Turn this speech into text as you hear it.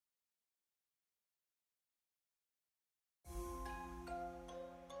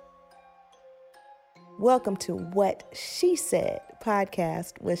Welcome to What She Said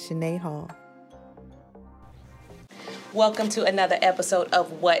podcast with Shanae Hall. Welcome to another episode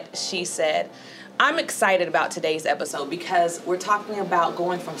of What She Said. I'm excited about today's episode because we're talking about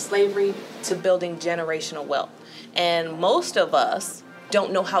going from slavery to building generational wealth. And most of us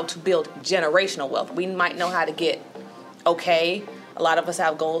don't know how to build generational wealth. We might know how to get okay. A lot of us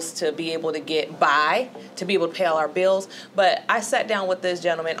have goals to be able to get by, to be able to pay all our bills. But I sat down with this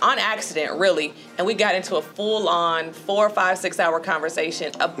gentleman on accident, really, and we got into a full-on 4, 5, 6 hour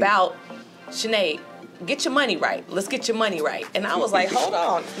conversation about, Shanae, get your money right. Let's get your money right. And I was like, hold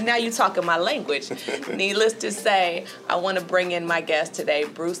on. Now you're talking my language. Needless to say, I want to bring in my guest today,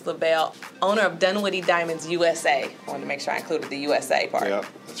 Bruce Lavelle, owner of Dunwoody Diamonds USA. I wanted to make sure I included the USA part. Yeah,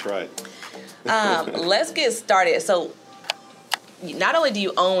 that's right. Let's get started. So not only do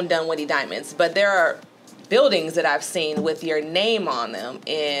you own Dunwoody Diamonds, but there are buildings that I've seen with your name on them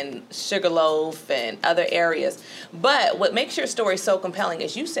in Sugarloaf and other areas. But what makes your story so compelling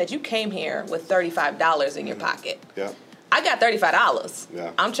is you said you came here with $35 in your pocket. Yeah. I got $35.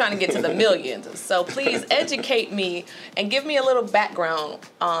 Yeah. I'm trying to get to the millions. So please educate me and give me a little background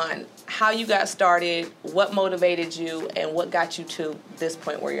on how you got started, what motivated you, and what got you to this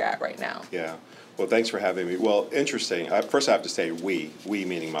point where you're at right now. Yeah. Well, thanks for having me. Well, interesting. First, I have to say we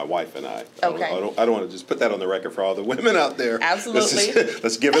meaning my wife and I. Okay. I don't want to just put that on the record for all the women out there. Absolutely.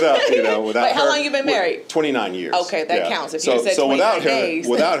 Let's give it up, without Wait, how her. long you been married? 29 years. Okay, that counts. If you said so 29 days.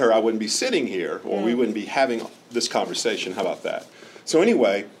 without her, I wouldn't be sitting here, or we wouldn't be having this conversation. How about that? So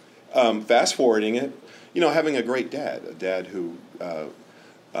anyway, fast forwarding it, having a great dad, a dad who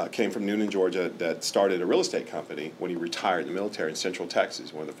came from Newnan, Georgia, that started a real estate company when he retired in the military in Central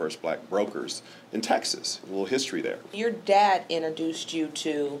Texas, one of the first black brokers in Texas. A little history there. Your dad introduced you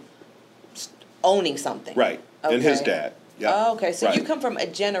to owning something. Right, Okay. and his dad. Yeah. Oh, okay, so right. you come from a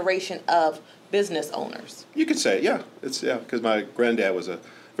generation of business owners. You could say, because my granddad was a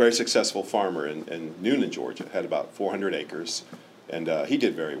very successful farmer in Newnan, Georgia, had about 400 acres, and he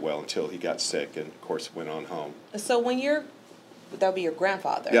did very well until he got sick and, of course, went on home. So that would be your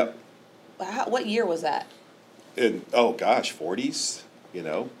grandfather. Yep. What year was that? In, 40s,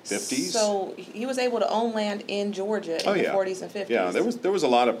 50s. So he was able to own land in Georgia in the 40s and 50s. Yeah, there was a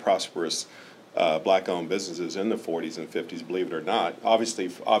lot of prosperous black-owned businesses in the 40s and 50s, believe it or not. Obviously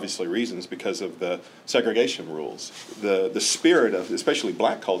reasons because of the segregation rules. The spirit of, especially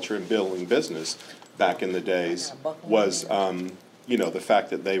black culture in building business back in the days was, the fact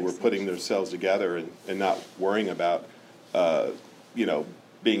that they were putting themselves together and not worrying about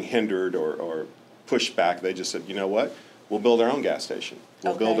being hindered or pushed back. They just said, you know what, we'll build our own gas station.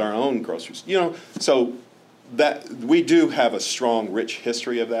 We'll build our own groceries. So that we do have a strong, rich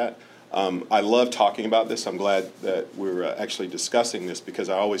history of that. I love talking about this. I'm glad that we're actually discussing this because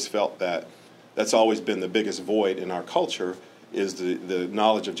I always felt that that's always been the biggest void in our culture is the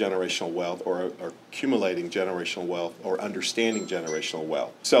knowledge of generational wealth or accumulating generational wealth or understanding generational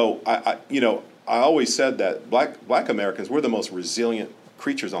wealth. So I always said that black Americans, we're the most resilient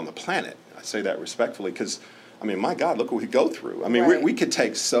creatures on the planet. I say that respectfully because, my God, look what we go through. Right. We could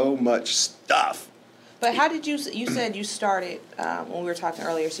take so much stuff. But how did you said you started, when we were talking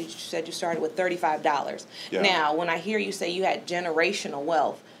earlier, so you said you started with $35. Yeah. Now, when I hear you say you had generational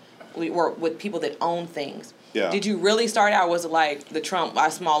wealth, we were with people that own things. Yeah. Did you really start out, or was it like the Trump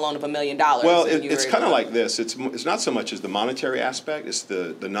small loan of $1 million? Well, it's kind of like this. It's not so much as the monetary aspect, it's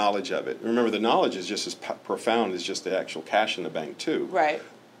the knowledge of it. Remember, the knowledge is just as profound as just the actual cash in the bank, too. Right.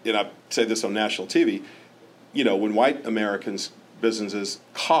 I say this on national TV, when white Americans' businesses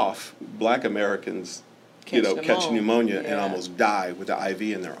cough, black Americans, catch pneumonia and almost die with the IV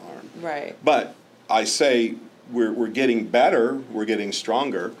in their arm. Right. But I say we're getting better, we're getting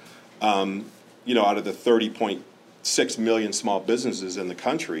stronger. Out of the 30.6 million small businesses in the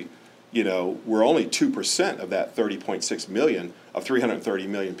country, we're only 2% of that 30.6 million of 330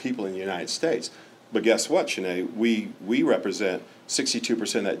 million people in the United States. But guess what, Shanae? We represent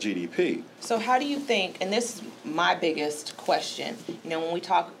 62% of that GDP. So how do you think, and this is my biggest question,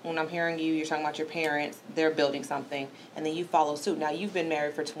 when I'm hearing you're talking about your parents, they're building something, and then you follow suit. Now, you've been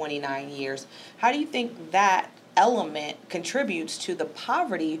married for 29 years. How do you think that element contributes to the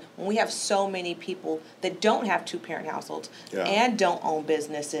poverty when we have so many people that don't have two-parent households and don't own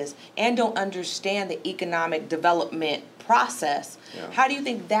businesses and don't understand the economic development process? Yeah. How do you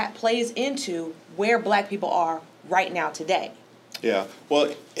think that plays into where black people are right now today? Yeah,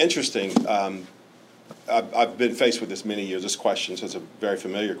 well, interesting. I've been faced with this many years, this question, so it's a very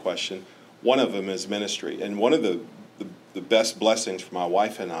familiar question. One of them is ministry, and one of the best blessings for my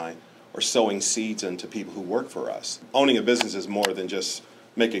wife and I are sowing seeds into people who work for us. Owning a business is more than just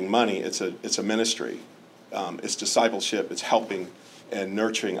making money. It's a ministry. It's discipleship. It's helping and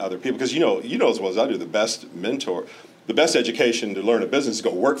nurturing other people. Because you know as well as I do, the best education to learn a business is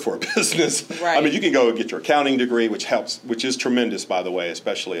go work for a business. Right. I mean, you can go get your accounting degree, which helps, which is tremendous, by the way,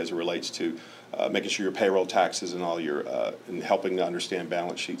 especially as it relates to making sure your payroll taxes and all your and helping to understand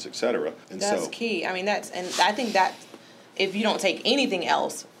balance sheets, et cetera. And that's key. I mean, and I think that if you don't take anything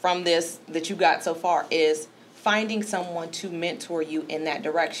else from this that you got so far is finding someone to mentor you in that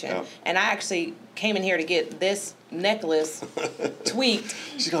direction. Yeah. And I actually came in here to get this necklace tweaked.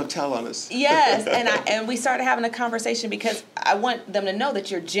 She's gonna tell on us. Yes, and we started having a conversation because I want them to know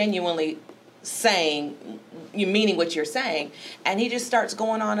that you're genuinely you're meaning what you're saying. And he just starts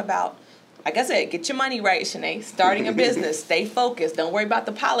going on about, like I said, get your money right, Shanae. Starting a business, stay focused. Don't worry about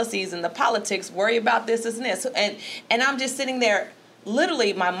the policies and the politics. Worry about this and this. And I'm just sitting there,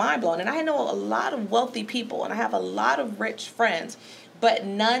 literally my mind blown. And I know a lot of wealthy people, and I have a lot of rich friends, but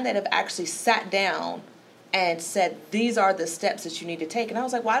none that have actually sat down and said, these are the steps that you need to take. And I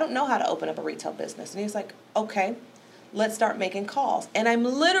was like, well, I don't know how to open up a retail business. And he's like, okay, let's start making calls. And I'm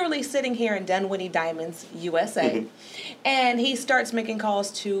literally sitting here in Dunwoody Diamonds, USA, and he starts making calls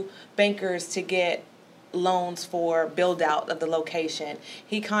to bankers to get loans for build out of the location.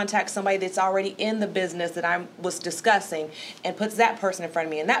 He contacts somebody that's already in the business that I was discussing and puts that person in front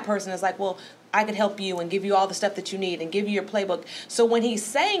of me. And that person is like, well, I could help you and give you all the stuff that you need and give you your playbook. So when he's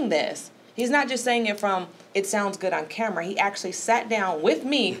saying this, he's not just saying it from, it sounds good on camera. He actually sat down with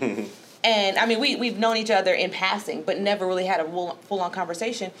me. And I mean, we've known each other in passing, but never really had a full-on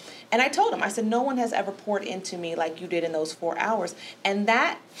conversation. And I told him, I said, no one has ever poured into me like you did in those 4 hours. And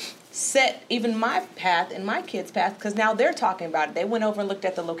that set even my path and my kids' path, because now they're talking about it. They went over and looked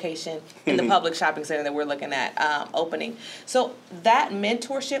at the location in the public shopping center that we're looking at opening. So that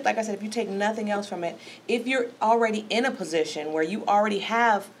mentorship, like I said, if you take nothing else from it, if you're already in a position where you already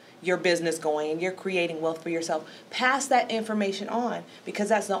have your business going and you're creating wealth for yourself, pass that information on, because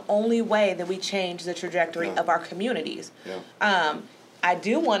that's the only way that we change the trajectory of our communities. Yeah. I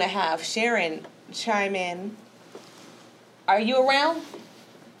do want to have Sharon chime in. Are you around?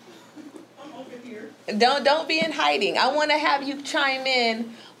 I'm over here. Don't be in hiding. I want to have you chime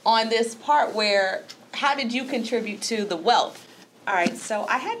in on this part where, how did you contribute to the wealth? All right, so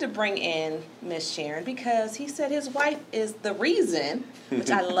I had to bring in Miss Sharon because he said his wife is the reason, which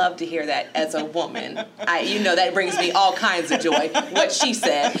I love to hear that as a woman. That brings me all kinds of joy, what she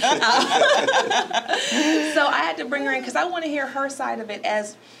said. So I had to bring her in because I want to hear her side of it,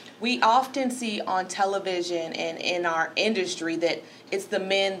 as we often see on television and in our industry that it's the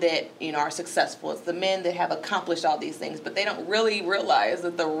men that are successful. It's the men that have accomplished all these things, but they don't really realize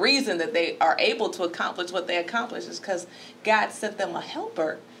that the reason that they are able to accomplish what they accomplish is because God sent them a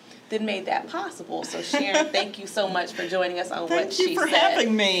helper that made that possible. So Sharon, thank you so much for joining us on What She Said. Thank you for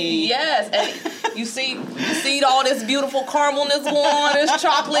having me. Yes, and you see all this beautiful caramelness going on, this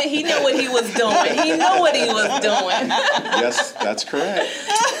chocolate. He knew what he was doing. He knew what he was doing. Yes, that's correct.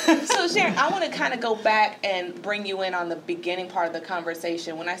 So Sharon, I want to kind of go back and bring you in on the beginning part of the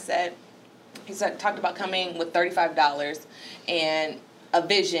conversation when talked about coming with $35 and a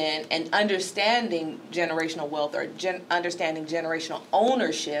vision and understanding generational wealth or understanding generational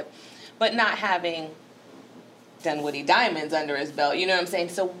ownership, but not having Dunwoody Diamonds under his belt. You know what I'm saying?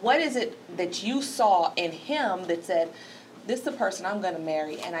 So what is it that you saw in him that said, this is the person I'm going to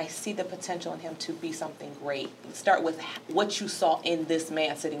marry, and I see the potential in him to be something great? Start with what you saw in this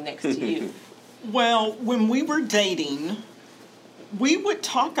man sitting next to you. Well, when we were dating, we would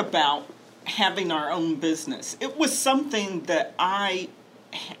talk about having our own business. It was something that I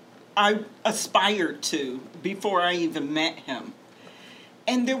aspired to before I even met him.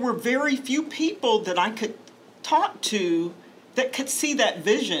 And there were very few people that I could talk to that could see that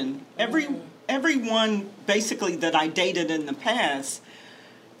vision. Everyone basically that I dated in the past,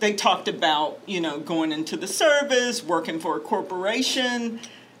 they talked about, going into the service, working for a corporation,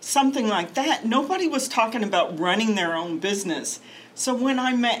 something like that. Nobody was talking about running their own business. So when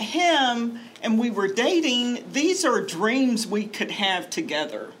I met him and we were dating, these are dreams we could have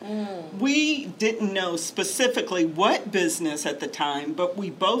together. We didn't know specifically what business at the time, but we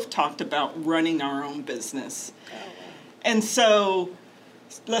both talked about running our own business. And so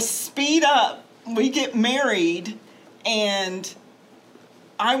let's speed up. We get married, and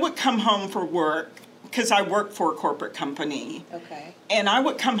I would come home from work because I worked for a corporate company. Okay. And I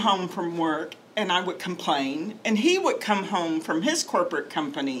would come home from work and I would complain, and he would come home from his corporate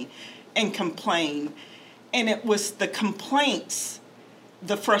company and complain. And it was the complaints,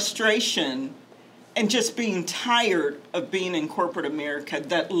 the frustration, and just being tired of being in corporate America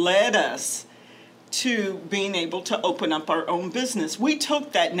that led us to being able to open up our own business. We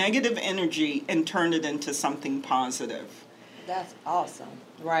took that negative energy and turned it into something positive. That's awesome.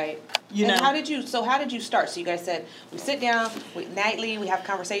 Right. You and know, how did you start? So you guys said we sit down nightly, we have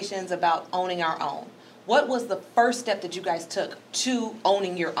conversations about owning our own. What was the first step that you guys took to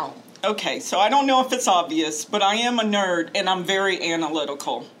owning your own? Okay, so I don't know if it's obvious, but I am a nerd and I'm very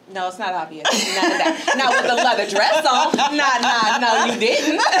analytical. No, it's not obvious. None of that. Not with the leather dress on. No, you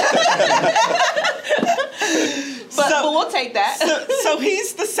didn't. but we'll take that. So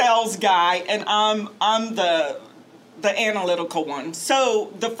he's the sales guy and I'm the analytical one.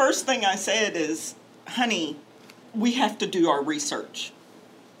 So the first thing I said is, honey, we have to do our research.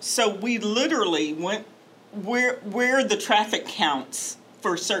 So we literally went where the traffic counts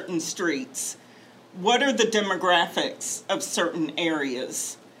for certain streets. What are the demographics of certain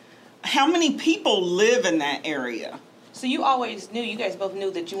areas? How many people live in that area? So you guys both knew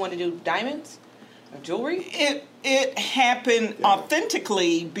that you wanted to do diamonds or jewelry? It happened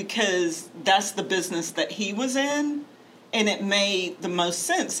authentically because that's the business that he was in, and it made the most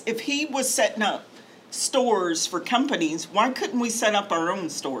sense. If he was setting up stores for companies, why couldn't we set up our own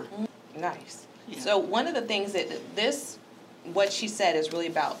store? Nice. Yeah. So one of the things that what she said is really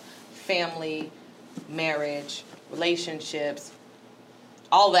about family, marriage, relationships,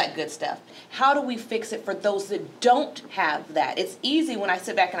 all that good stuff. How do we fix it for those that don't have that? It's easy when I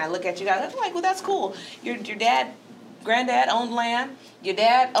sit back and I look at you guys, I'm like, well, that's cool. Your granddad owned land, your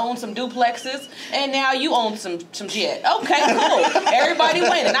dad owned some duplexes, and now you own some shit. Okay, cool. Everybody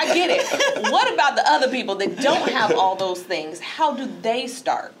winning. I get it. What about the other people that don't have all those things? How do they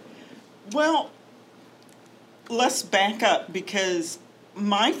start? Well, let's back up because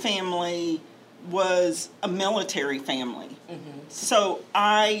my family was a military family. Mm-hmm. So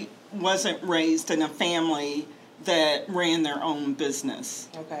I wasn't raised in a family that ran their own business.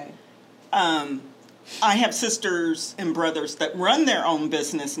 Okay. I have sisters and brothers that run their own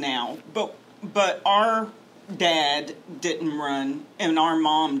business now, but our dad didn't run and our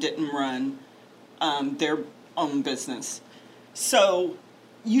mom didn't run their own business. So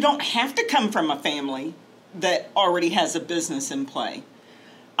you don't have to come from a family that already has a business in play.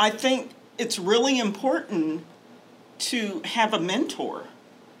 I think it's really important to have a mentor,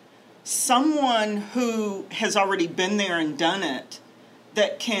 someone who has already been there and done it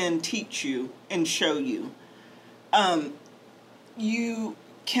that can teach you and show you. You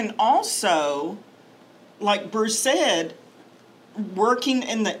can also, like Bruce said, working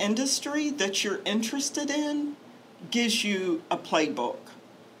in the industry that you're interested in gives you a playbook.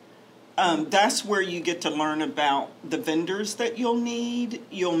 That's where you get to learn about the vendors that you'll need.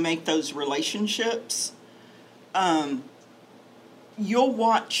 You'll make those relationships. You'll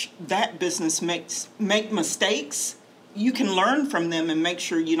watch that business make mistakes. You can learn from them and make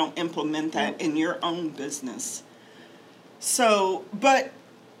sure you don't implement that in your own business. So, but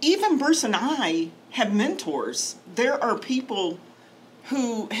even Bruce and I have mentors. There are people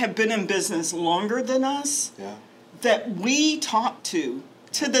who have been in business longer than us that we talk to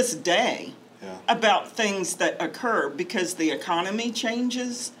this day about things that occur because the economy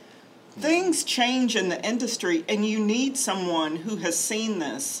changes. Things change in the industry, and you need someone who has seen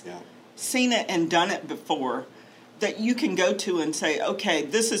this, seen it and done it before, that you can go to and say, okay,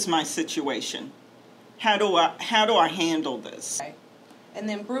 this is my situation. How do I handle this? Okay. And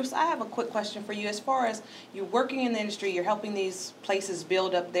then Bruce, I have a quick question for you. As far as you're working in the industry, you're helping these places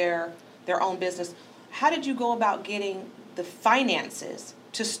build up their own business. How did you go about getting the finances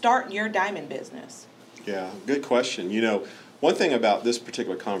to start your diamond business? Yeah, good question. You know, one thing about this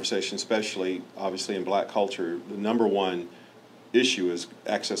particular conversation, especially obviously in black culture, the number one issue is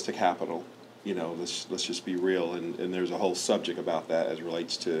access to capital. You know, let's just be real, and there's a whole subject about that as it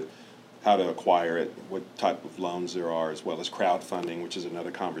relates to how to acquire it, what type of loans there are, as well as crowdfunding, which is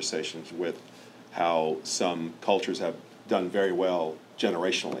another conversation with how some cultures have done very well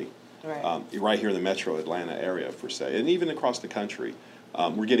generationally. Right here in the metro Atlanta area, per se, and even across the country.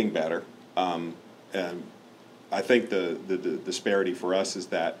 We're getting better. And I think the disparity for us is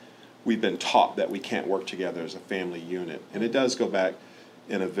that we've been taught that we can't work together as a family unit. And it does go back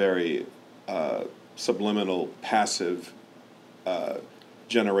in a very subliminal, passive,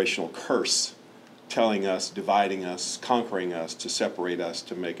 generational curse, telling us, dividing us, conquering us, to separate us,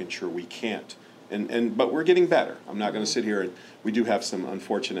 to making sure we can't. But we're getting better. I'm not going to sit here, and we do have some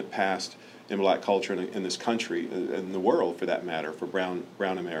unfortunate past in black culture in this country, in the world for that matter, for brown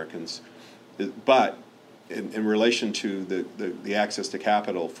Americans. But in relation to the access to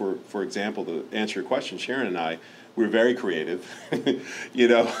capital, for example, to answer your question, Sharon and I, we're very creative. You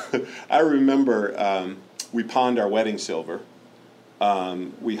know, I remember we pawned our wedding silver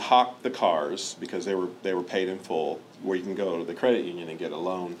We hawked the cars because they were paid in full, where you can go to the credit union and get a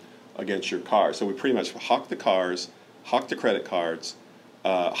loan against your car. So we pretty much hawked the cars, hawked the credit cards.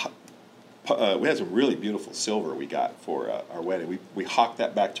 We had some really beautiful silver we got for our wedding. We hawked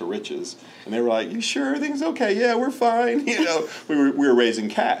that back to Riches, and they were like, "You sure everything's okay? Yeah, we're fine." You know, we were raising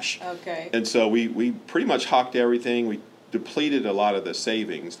cash. Okay. And so we pretty much hawked everything. We depleted a lot of the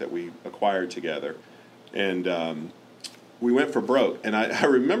savings that we acquired together, and we went for broke. And I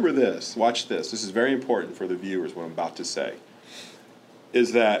remember this. Watch this. This is very important for the viewers. What I'm about to say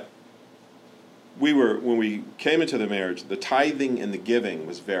is that when we came into the marriage, the tithing and the giving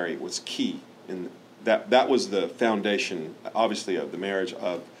was key, and that was the foundation, obviously, of the marriage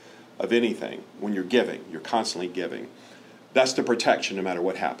of anything. When you're giving, you're constantly giving. That's the protection, no matter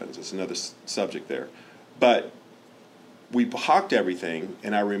what happens. It's another subject there, but we hawked everything,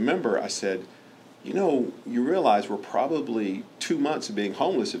 and I remember I said, you realize we're probably 2 months of being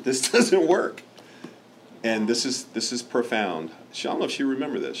homeless if this doesn't work. And this is profound. I don't know if she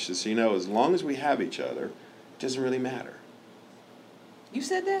remembered this. She said, as long as we have each other, it doesn't really matter. You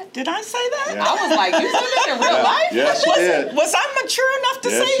said that? Did I say that? Yeah. I was like, you said that in real life? Yes, she did. Was I mature enough to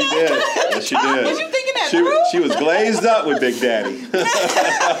Yes, say she that? did. Yes, she did. Was you thinking that through? She was glazed up with Big Daddy.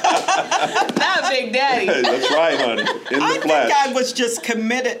 Not Big Daddy. That's right, honey. In the I flesh. think I was just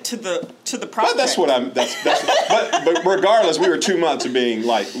committed to the project. But that's what but regardless, we were 2 months of being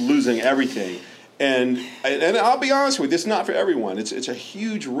like losing everything. And I'll be honest with you, it's not for everyone. It's a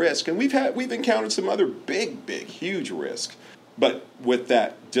huge risk, and we've encountered some other big, huge risk. But with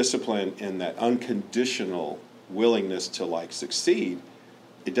that discipline and that unconditional willingness to succeed,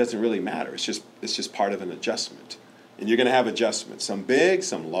 it doesn't really matter. It's just part of an adjustment. And you're going to have adjustments, some big,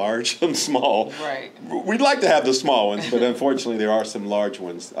 some large, some small. Right. We'd like to have the small ones, but unfortunately there are some large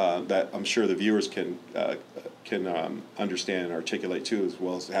ones that I'm sure the viewers can understand and articulate too, as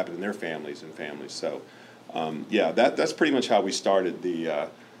well as happen in their families. So, that's pretty much how we started the.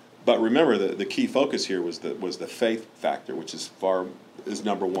 But remember, the key focus here was the faith factor, which is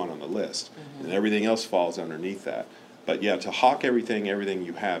number one on the list, and everything else falls underneath that. But yeah, to hawk everything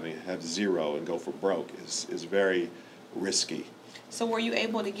you have and have zero and go for broke is very risky. So were you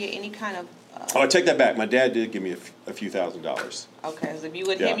able to get any kind of... I take that back. My dad did give me a few $1,000s. Okay, so if you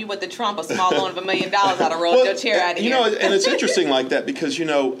wouldn't hit me with the Trump, a small loan of $1 million, I'd have rolled your chair out of here. And it's interesting like that because,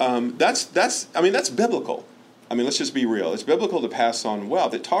 that's biblical. I mean, let's just be real. It's biblical to pass on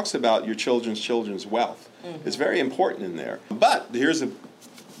wealth. It talks about your children's wealth. Mm-hmm. It's very important in there. But here's an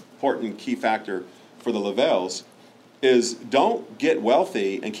important key factor for the Lavelles is don't get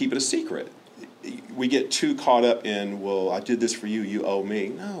wealthy and keep it a secret. We get too caught up in, well, I did this for you, you owe me.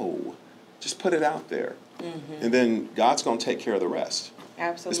 No, just put it out there. Mm-hmm. And then God's going to take care of the rest.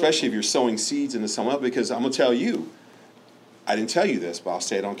 Absolutely. Especially if you're sowing seeds into someone else, because I'm going to tell you, I didn't tell you this, but I'll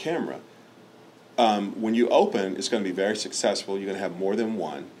say it on camera. When you open, it's going to be very successful. You're going to have more than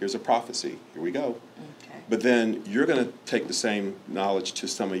one. Here's a prophecy. Here we go. Okay. But then you're going to take the same knowledge to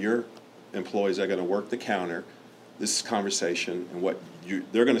some of your employees that are going to work the counter, this conversation, and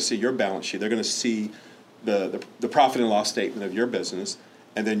they're going to see your balance sheet. They're going to see the profit and loss statement of your business,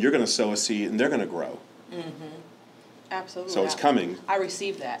 and then you're going to sow a seed, and they're going to grow. Mm-hmm. Absolutely. So it's coming. I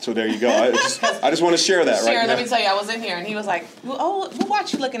received that. So there you go. I just want to share that right now. Let me tell you, I was in here, and he was like, what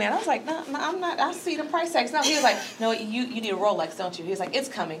watch you looking at? I was like, no, I'm not. I see the price tags. No, he was like, no, you need a Rolex, don't you? He was like, it's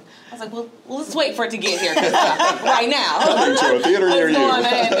coming. I was like, well, let's wait for it to get here right now. Coming to a theater near you. Let's go on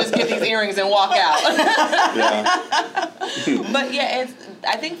ahead and just get these earrings and walk out. Yeah. But yeah,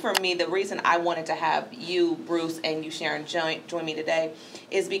 I think for me, the reason I wanted to have you, Bruce, and you, Sharon, join me today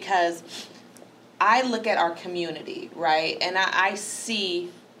is because I look at our community, right, and I see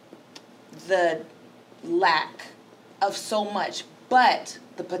the lack of so much, but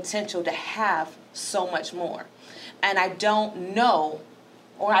the potential to have so much more. And I don't know,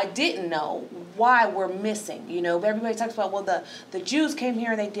 or I didn't know, why we're missing. Everybody talks about, well, the Jews came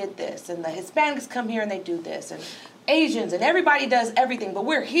here and they did this, and the Hispanics come here and they do this, and Asians, and everybody does everything. But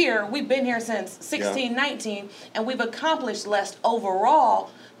we're here, we've been here since 1619, and we've accomplished less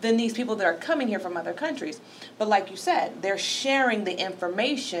overall than these people that are coming here from other countries. But like you said, they're sharing the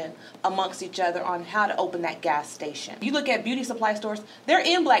information amongst each other on how to open that gas station. You look at beauty supply stores, they're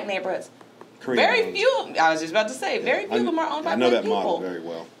in black neighborhoods. Very few, I was just about to say, very few of them are owned by black people. I know that model very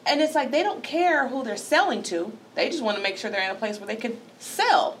well. And it's like they don't care who they're selling to. They just want to make sure they're in a place where they can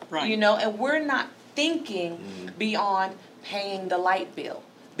sell, and we're not thinking beyond paying the light bill,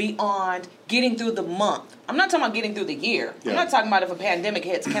 beyond getting through the month. I'm not talking about getting through the year. Yeah. I'm not talking about if a pandemic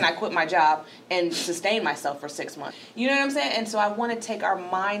hits, can I quit my job and sustain myself for 6 months? You know what I'm saying? And so I want to take our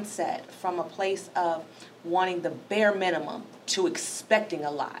mindset from a place of wanting the bare minimum to expecting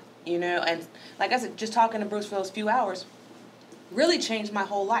a lot, you know? And like I said, just talking to Bruce for those few hours really changed my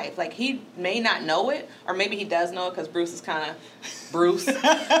whole life. Like, he may not know it, or maybe he does know it because Bruce is kind of, Bruce,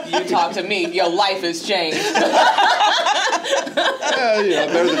 you talk to me, your life has changed.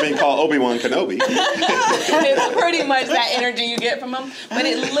 Better than being called Obi-Wan Kenobi. It's pretty much that energy you get from him. But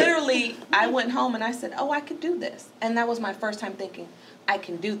it literally, I went home and I said, oh, I could do this. And that was my first time thinking, I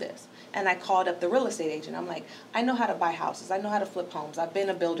can do this. And I called up the real estate agent. I'm like, I know how to buy houses. I know how to flip homes. I've been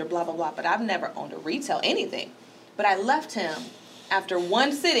a builder, blah, blah, blah. But I've never owned a retail anything. But I left him after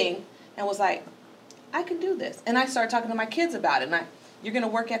one sitting and was like, I can do this. And I started talking to my kids about it. And you're going to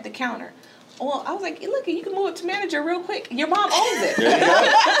work at the counter. Well, I was like, look, you can move it to manager real quick. Your mom owns it. There you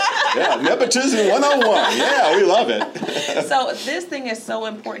go. Yeah, nepotism 101. Yeah, we love it. So this thing is so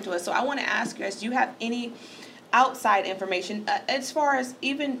important to us. So I want to ask you, do you have any outside information as far as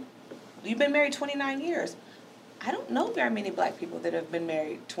even, you've been married 29 years. I don't know very many black people that have been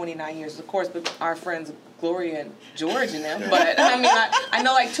married 29 years. Of course, but our friends Gloria and George and them. But I mean, I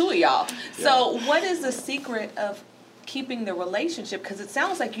know like two of y'all. So what is the secret of keeping the relationship? Because it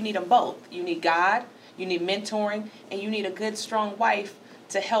sounds like you need them both. You need God, you need mentoring, and you need a good, strong wife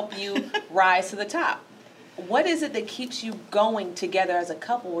to help you rise to the top. What is it that keeps you going together as a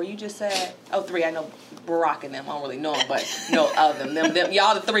couple where you just said, oh, three, I know Barack and them, I don't really know them, but know of them. Them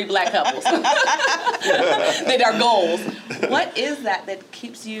y'all the three black couples. That are goals. What is that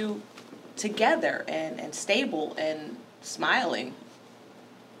keeps you together and stable and smiling?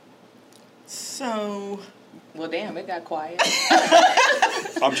 So... Well, damn, it got quiet.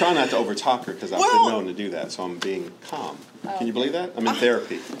 I'm trying not to overtalk her because I've been known to do that, so I'm being calm. Can you believe that? I'm in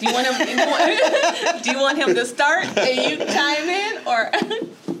therapy. Do you want him to start and you chime in, or?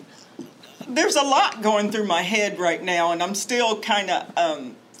 There's a lot going through my head right now, and I'm still kind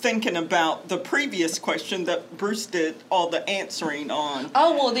of thinking about the previous question that Bruce did all the answering on.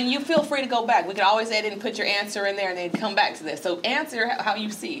 Oh, well, then you feel free to go back. We could always edit and put your answer in there and then come back to this. So answer how you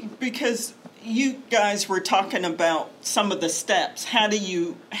see. Because you guys were talking about some of the steps. How do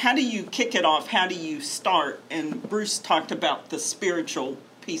you kick it off? How do you start? And Bruce talked about the spiritual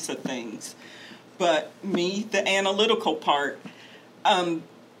piece of things. But me, the analytical part, I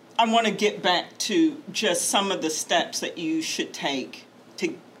want to get back to just some of the steps that you should take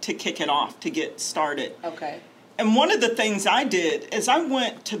to kick it off, to get started. Okay. And one of the things I did is I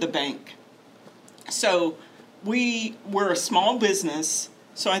went to the bank. So we're a small business,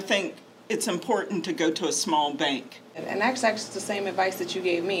 so I think it's important to go to a small bank. And that's actually the same advice that you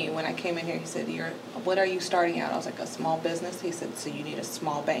gave me when I came in here. He said, what are you starting out? I was like, a small business. He said, so you need a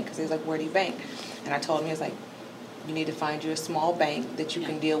small bank. Because he was like, where do you bank? And I told him, he was like, you need to find you a small bank that you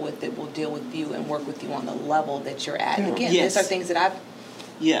can deal with, that will deal with you and work with you on the level that you're at. And again, these are things that I've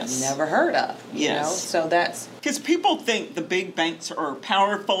never heard of. You know? So that's... Because people think the big banks are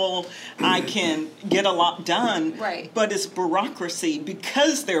powerful, I can get a lot done. Right. But it's bureaucracy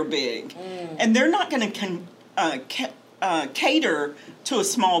because they're big. And they're not going to cater to a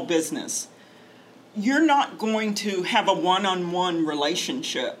small business. You're not going to have a one-on-one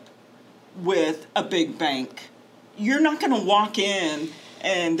relationship with a big bank. You're not going to walk in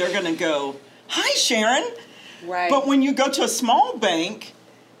and they're going to go, hi, Sharon. Right. But when you go to a small bank,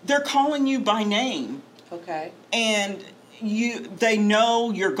 they're calling you by name. Okay. And they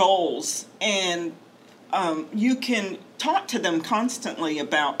know your goals, and you can talk to them constantly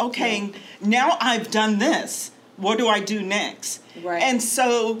about, okay, now I've done this. What do I do next? Right. And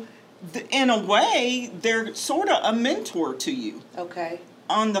so, in a way, they're sort of a mentor to you. Okay.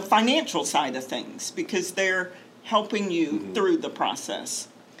 On the financial side of things, because they're helping you through the process.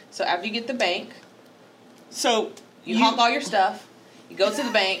 So after you get the bank, so you hawk all your stuff. You go to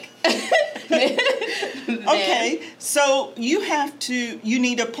the bank. Okay, so you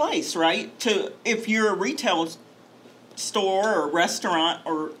need a place, right? If you're a retail store or restaurant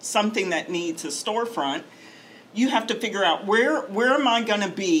or something that needs a storefront, you have to figure out where am I going to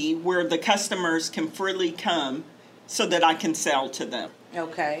be where the customers can freely come so that I can sell to them.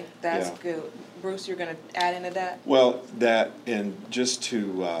 Okay, that's good. Bruce, you're going to add into that? Well, that, and just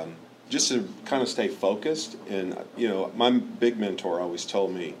to kind of stay focused, and my big mentor always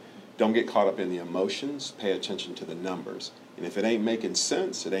told me, don't get caught up in the emotions, pay attention to the numbers. And if it ain't making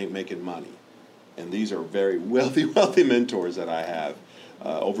sense, it ain't making money. And these are very wealthy mentors that I have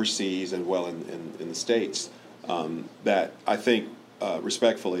overseas and in the States, that I think,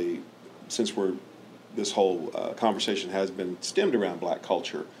 respectfully, since this whole conversation has been stemmed around black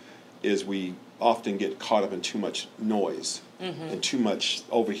culture, is we often get caught up in too much noise and too much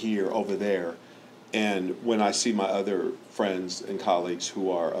over here, over there. And when I see my other friends and colleagues who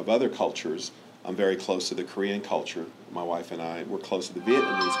are of other cultures, I'm very close to the Korean culture. My wife and I, we're close to the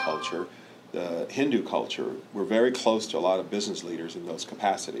Vietnamese culture, the Hindu culture. We're very close to a lot of business leaders in those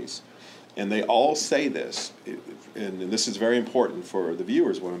capacities. And they all say this, and this is very important for the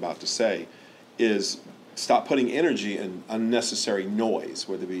viewers, what I'm about to say, is stop putting energy in unnecessary noise,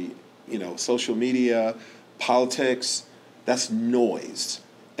 whether it be, social media, politics, that's noise.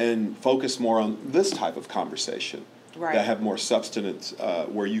 And focus more on this type of conversation that have more substance,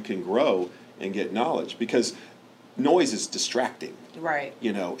 where you can grow and get knowledge, because noise is distracting. Right.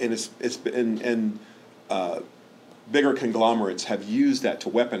 And bigger conglomerates have used that to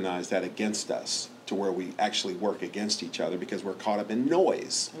weaponize that against us, to where we actually work against each other because we're caught up in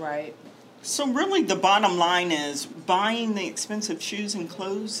noise. Right. So really the bottom line is buying the expensive shoes and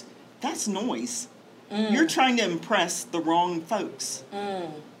clothes, that's noise. You're trying to impress the wrong folks.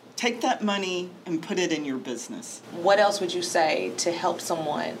 Take that money and put it in your business. What else would you say to help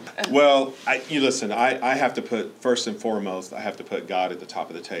someone? Well, I have to put, first and foremost, I have to put God at the top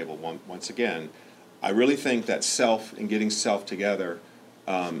of the table. Once again, I really think that self and getting self together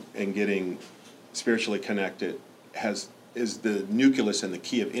and getting spiritually connected is the nucleus and the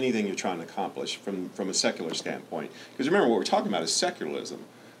key of anything you're trying to accomplish from a secular standpoint. Because remember, what we're talking about is secularism.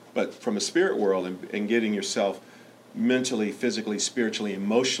 But from a spirit world and getting yourself mentally, physically, spiritually,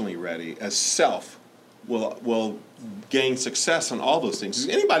 emotionally ready as self will gain success on all those things.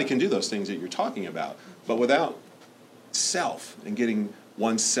 Anybody can do those things that you're talking about, but without self and getting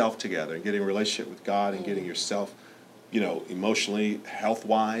oneself together and getting a relationship with God and getting yourself, emotionally,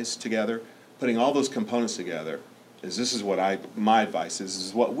 health-wise together, putting all those components together, this is what my advice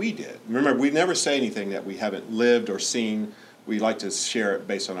is what we did. Remember, we never say anything that we haven't lived or seen. We like to share it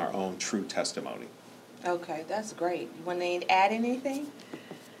based on our own true testimony. Okay, that's great. You want to add anything?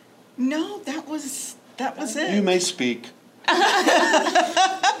 No, that was it. You may speak.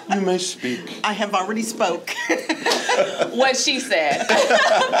 You may speak. I have already spoke. What she said.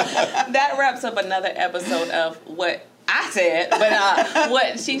 That wraps up another episode of What I Said, but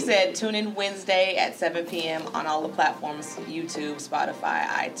What She Said. Tune in Wednesday at 7 p.m. on all the platforms, YouTube, Spotify,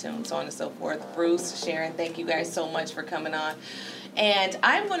 iTunes, so on and so forth. Bruce, Sharon, thank you guys so much for coming on. And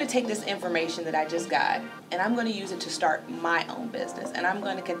I'm going to take this information that I just got, and I'm going to use it to start my own business, and I'm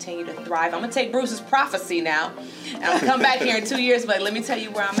going to continue to thrive. I'm going to take Bruce's prophecy now, and I'll come back here in 2 years, but let me tell you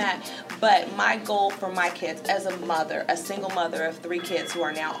where I'm at. But my goal for my kids as a mother, a single mother of 3 kids who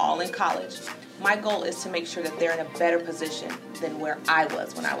are now all in college, my goal is to make sure that they're in a better position than where I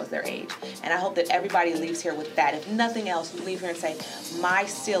was when I was their age. And I hope that everybody leaves here with that. If nothing else, you leave here and say, my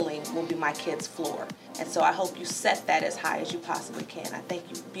ceiling will be my kid's floor. And so I hope you set that as high as you possibly can. I thank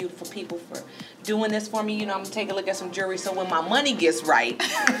you, beautiful people, for doing this for me. I'm going to take a look at some jewelry so when my money gets right,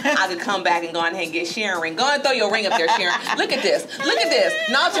 I can come back and go ahead and get Sharon a ring. Go ahead and throw your ring up there, Sharon. Look at this. Look at this.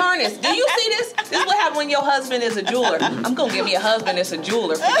 Now turn this. Do you see this? This is what happens when your husband is a jeweler. I'm going to give me a husband that's a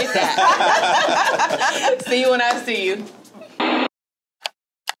jeweler. Forget that. See you when I see you.